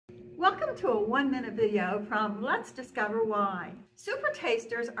Welcome to a 1-minute video from Let's Discover Why.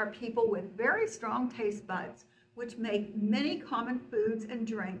 Supertasters are people with very strong taste buds, which make many common foods and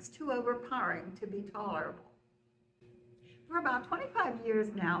drinks too overpowering to be tolerable. For about 25 years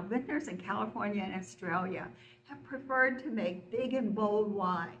now, vintners in California and Australia have preferred to make big and bold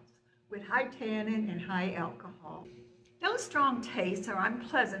wines with high tannin and high alcohol. Those strong tastes are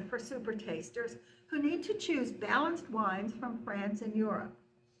unpleasant for supertasters who need to choose balanced wines from France and Europe,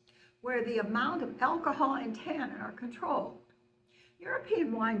 where the amount of alcohol and tannin are controlled.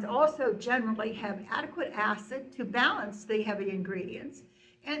 European wines also generally have adequate acid to balance the heavy ingredients,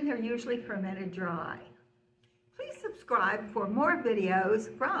 and they're usually fermented dry. Please subscribe for more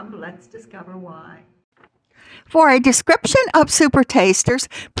videos from Let's Discover Why. For a description of Supertasters,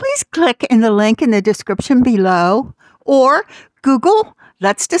 please click in the link in the description below or Google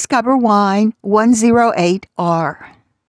Let's Discover Wine 108R.